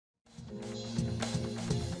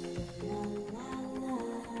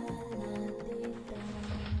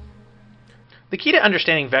The key to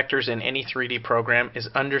understanding vectors in any 3D program is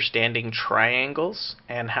understanding triangles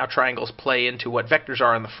and how triangles play into what vectors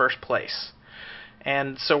are in the first place.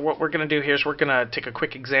 And so what we're going to do here is we're going to take a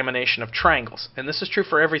quick examination of triangles. And this is true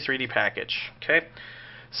for every 3D package. Okay.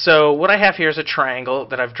 So what I have here is a triangle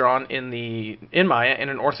that I've drawn in Maya in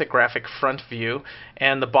an orthographic front view,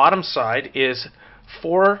 and the bottom side is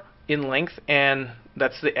 4 in length, and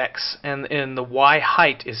that's the x, and the y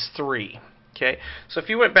height is 3. Okay, so if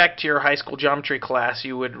you went back to your high school geometry class,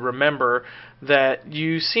 you would remember that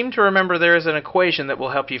you seem to remember there is an equation that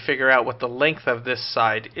will help you figure out what the length of this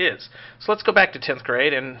side is. So let's go back to 10th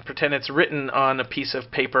grade and pretend it's written on a piece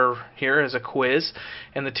of paper here as a quiz,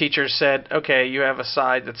 and the teacher said, okay, you have a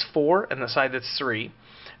side that's 4 and the side that's 3.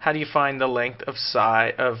 How do you find the length of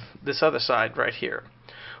this other side right here?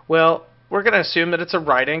 Well, we're going to assume that it's a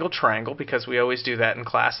right angle triangle because we always do that in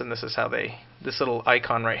class, and this is how this little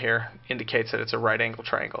icon right here indicates that it's a right angle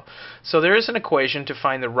triangle. So there is an equation to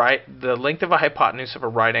find the length of a hypotenuse of a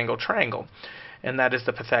right angle triangle, and that is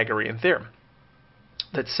the Pythagorean Theorem,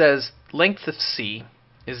 that says length of C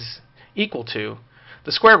is equal to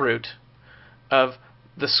the square root of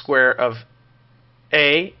the square of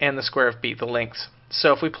A and the square of B, the lengths.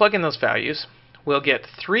 So if we plug in those values, we'll get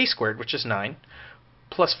 3 squared, which is 9,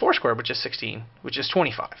 plus 4 squared, which is 16, which is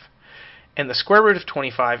 25. And the square root of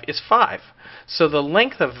 25 is 5. So the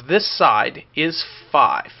length of this side is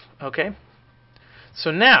 5. Okay?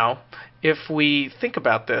 So now, if we think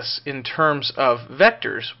about this in terms of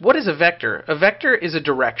vectors, what is a vector? A vector is a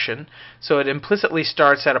direction, so it implicitly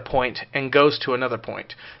starts at a point and goes to another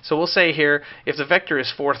point. So we'll say here, if the vector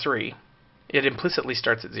is 4, 3, it implicitly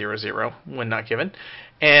starts at 0, 0 when not given,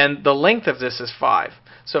 and the length of this is 5.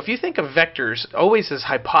 So if you think of vectors always as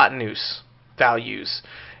hypotenuse values,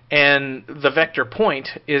 and the vector point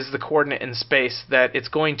is the coordinate in space that it's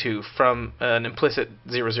going to from an implicit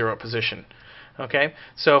 0, 0 position. Okay,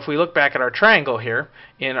 so if we look back at our triangle here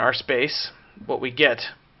in our space, what we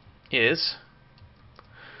get is,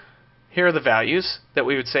 here are the values that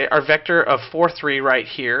we would say our vector of 4, 3 right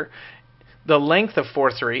here. The length of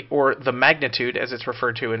 4, 3, or the magnitude as it's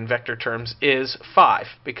referred to in vector terms, is 5,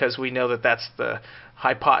 because we know that that's the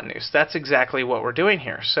hypotenuse. That's exactly what we're doing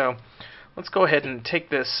here. So let's go ahead and take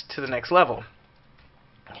this to the next level.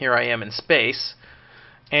 Here I am in space,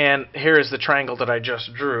 and here is the triangle that I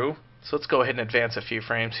just drew. So let's go ahead and advance a few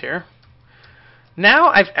frames here. Now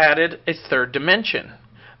I've added a third dimension.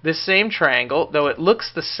 This same triangle, though it looks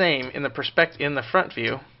the same in the front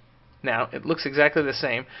view, now it looks exactly the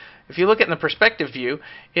same. If you look at the perspective view,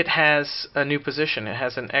 it has a new position. It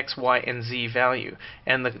has an x, y, and z value.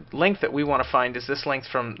 And the length that we want to find is this length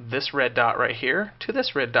from this red dot right here to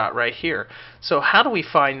this red dot right here. So how do we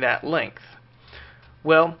find that length?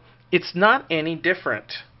 Well, it's not any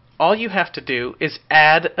different. All you have to do is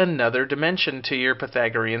add another dimension to your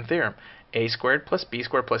Pythagorean theorem. A squared plus b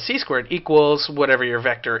squared plus c squared equals whatever your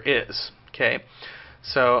vector is. Okay?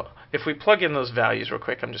 So if we plug in those values real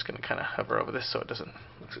quick, I'm just going to kind of hover over this so it doesn't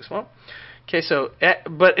look too small. Okay, so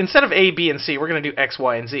but instead of a, b, and c, we're going to do x,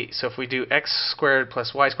 y, and z. So if we do x squared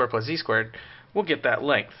plus y squared plus z squared, we'll get that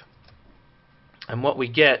length. And what we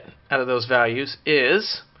get out of those values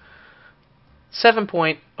is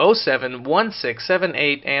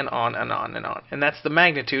 7.071678, and on and on and on. And that's the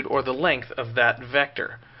magnitude or the length of that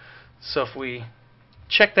vector. So if we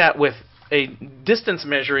check that with a distance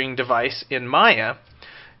measuring device in Maya,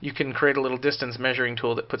 you can create a little distance measuring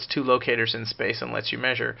tool that puts 2 locators in space and lets you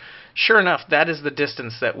measure. Sure enough, that is the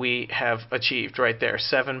distance that we have achieved right there,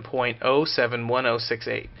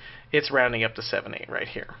 7.071068. It's rounding up to 78 right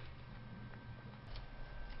here.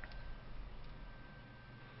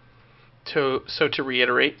 So to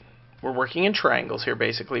reiterate, we're working in triangles here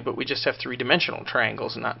basically, but we just have 3-dimensional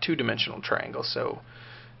triangles, not 2-dimensional triangles, so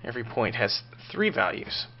every point has 3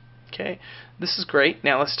 values. Okay, this is great.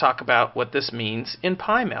 Now let's talk about what this means in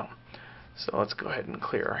PyMEL. So let's go ahead and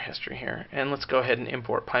clear our history here, and let's go ahead and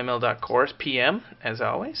import PyMEL.course PM as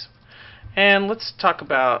always. And let's talk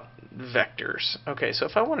about vectors. Okay, so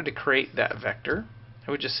if I wanted to create that vector,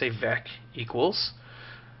 I would just say vec equals,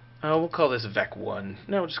 we'll call this vec1.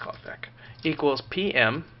 No, we'll just call it vec equals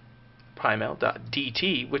PM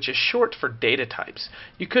PyMEL.dt, which is short for data types.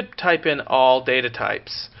 You could type in all data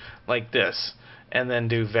types like this, and then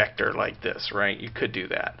do vector like this, right? You could do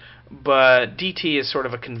that. But dt is sort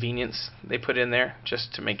of a convenience they put in there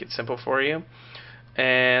just to make it simple for you.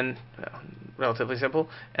 And relatively simple.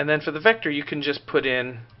 And then for the vector, you can just put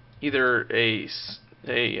in either a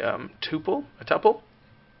tuple,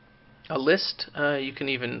 a list. You can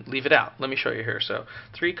even leave it out. Let me show you here. So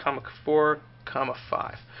 3, 4,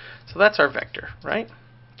 5. So that's our vector, right?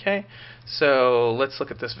 Okay, so let's look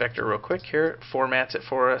at this vector real quick here. It formats it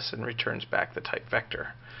for us and returns back the type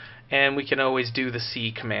vector. And we can always do the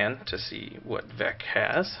C command to see what vec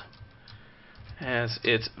has as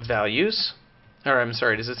its values, or I'm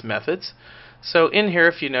sorry, as its methods. So in here,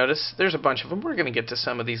 if you notice, there's a bunch of them. We're going to get to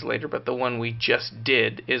some of these later, but the one we just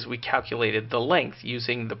did is we calculated the length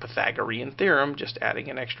using the Pythagorean Theorem, just adding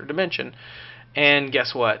an extra dimension. And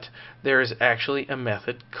guess what? There is actually a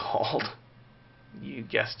method called, you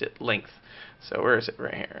guessed it, length. So where is it?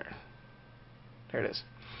 Right here. There it is.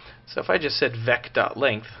 So if I just said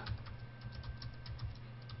vec.length,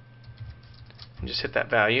 and just hit that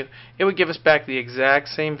value, it would give us back the exact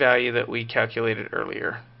same value that we calculated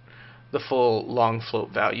earlier, the full long float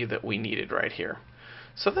value that we needed right here.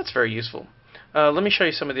 So that's very useful. Let me show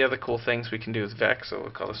you some of the other cool things we can do with vec. So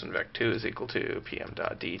we'll call this one vec2 is equal to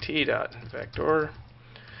pm.dt.vector.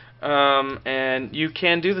 And you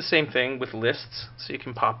can do the same thing with lists. So you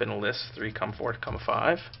can pop in a list 3, 4,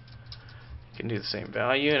 5. You can do the same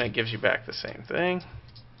value and it gives you back the same thing.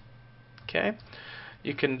 Okay.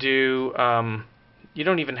 You can do, you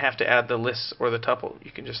don't even have to add the lists or the tuple.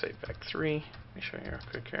 You can just say vec3. Let me show you real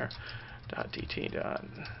quick here. .dt.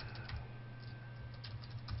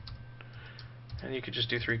 And you could just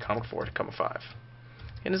do 3, 4, 5.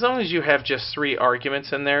 And as long as you have just 3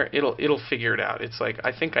 arguments in there, it'll figure it out. It's like,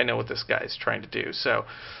 I think I know what this guy's trying to do. So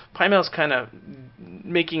PyMEL's kind of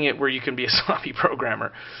making it where you can be a sloppy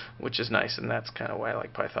programmer, which is nice, and that's kind of why I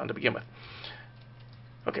like Python to begin with.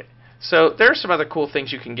 Okay. So there are some other cool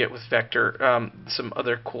things you can get with vector, some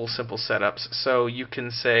other cool simple setups. So you can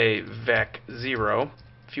say vec0.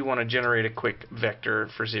 If you want to generate a quick vector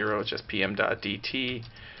for 0, it's just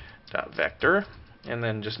pm.dt.vector, and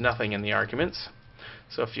then just nothing in the arguments.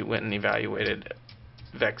 So if you went and evaluated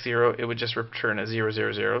vec0, it would just return a 0,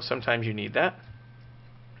 0, 0. Sometimes you need that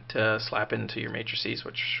to slap into your matrices,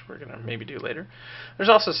 which we're going to maybe do later. There's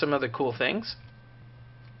also some other cool things.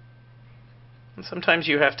 And sometimes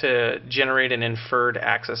you have to generate an inferred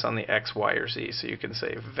axis on the x, y, or z. So you can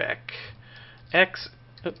say vec x,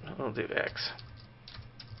 we'll do x,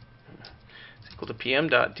 is equal to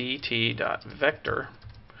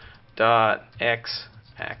pm.dt.vector.x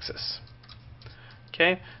axis.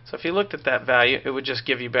 Okay, so if you looked at that value, it would just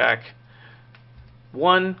give you back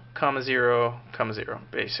 1, 0, 0,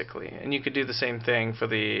 basically. And you could do the same thing for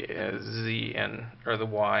the z and, or the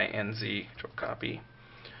y and z. Control copy.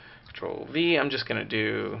 Control V. I'm just going to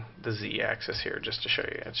do the z-axis here just to show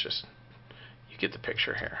you. It's just, you get the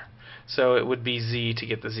picture here. So it would be z to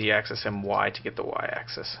get the z-axis and y to get the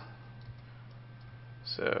y-axis.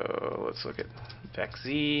 So let's look at vec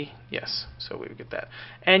z. Yes, so we would get that.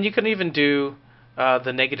 And you can even do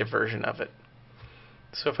the negative version of it.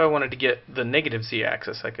 So if I wanted to get the negative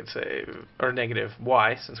z-axis, I could say, or negative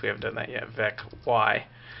y, since we haven't done that yet, vec y.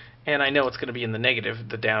 And I know it's going to be in the negative,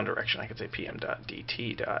 the down direction. I could say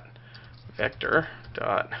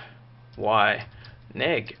pm.dt.vector.y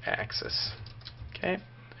neg axis. Okay?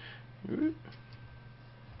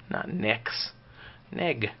 Not nex.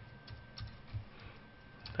 Neg.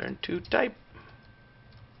 Learn to type.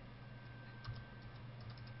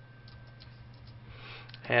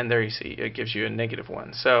 And there you see, it gives you a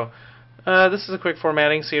 -1. So this is a quick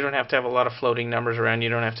formatting, so you don't have to have a lot of floating numbers around. You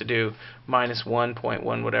don't have to do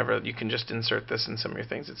 -1.1 whatever. You can just insert this in some of your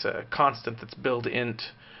things. It's a constant that's built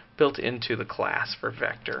into the class for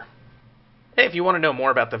vector. Hey, if you want to know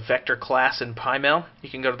more about the vector class in PyMEL, you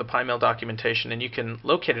can go to the PyMEL documentation and you can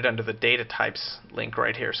locate it under the data types link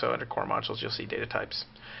right here. So under core modules, you'll see data types.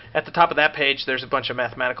 At the top of that page, there's a bunch of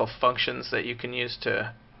mathematical functions that you can use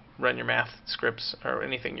to run your math scripts or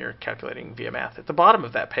anything you're calculating via math. At the bottom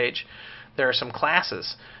of that page, there are some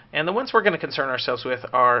classes. And the ones we're going to concern ourselves with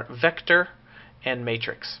are vector and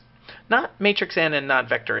matrix. Not matrix n and not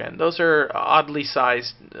vector n. Those are oddly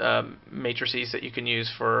sized matrices that you can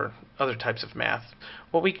use for other types of math.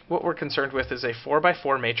 What we're concerned with is a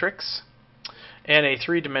 4x4 matrix and a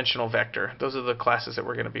 3-dimensional vector. Those are the classes that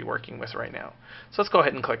we're going to be working with right now. So let's go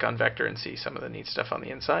ahead and click on vector and see some of the neat stuff on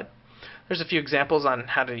the inside. There's a few examples on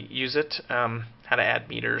how to use it, how to add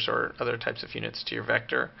meters or other types of units to your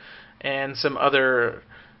vector, and some other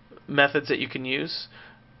methods that you can use.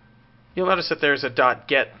 You'll notice that there's a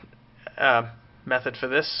 .get method for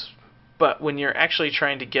this, but when you're actually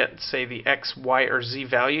trying to get, say, the x, y, or z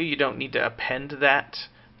value, you don't need to append that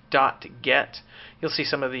 .get. You'll see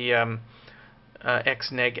some of the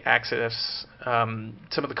x neg axis,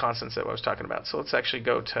 some of the constants that I was talking about. So let's actually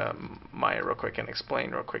go to Maya real quick and explain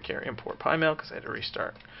real quick here. Import PyMEL, because I had to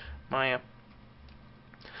restart Maya.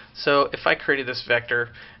 So if I created this vector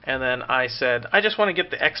and then I said, I just want to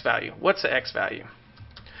get the x value. What's the x value?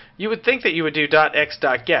 You would think that you would do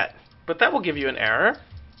 .x.get, but that will give you an error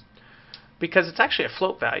because it's actually a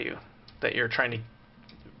float value that you're trying to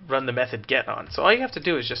run the method get on. So all you have to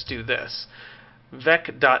do is just do this.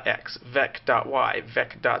 vec.x, vec.y,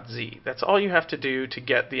 vec.z. That's all you have to do to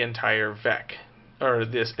get the entire vec, or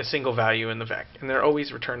a single value in the vec, and there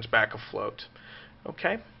always returns back a float.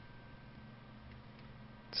 Okay?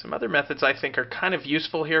 Some other methods I think are kind of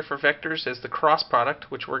useful here for vectors is the cross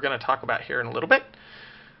product, which we're going to talk about here in a little bit.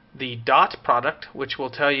 The dot product, which will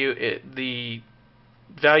tell you the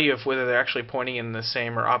value of whether they're actually pointing in the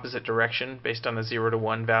same or opposite direction based on the 0 to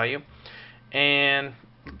 1 value. And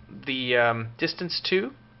the distance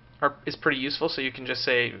to is pretty useful, so you can just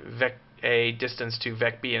say vec A distance to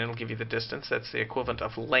vec B and it'll give you the distance. That's the equivalent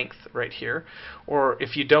of length right here. Or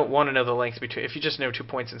if you don't want to know the length between, if you just know 2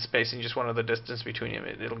 points in space and you just want to know the distance between them,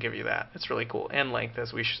 it'll give you that. It's really cool. And length,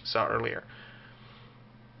 as we saw earlier.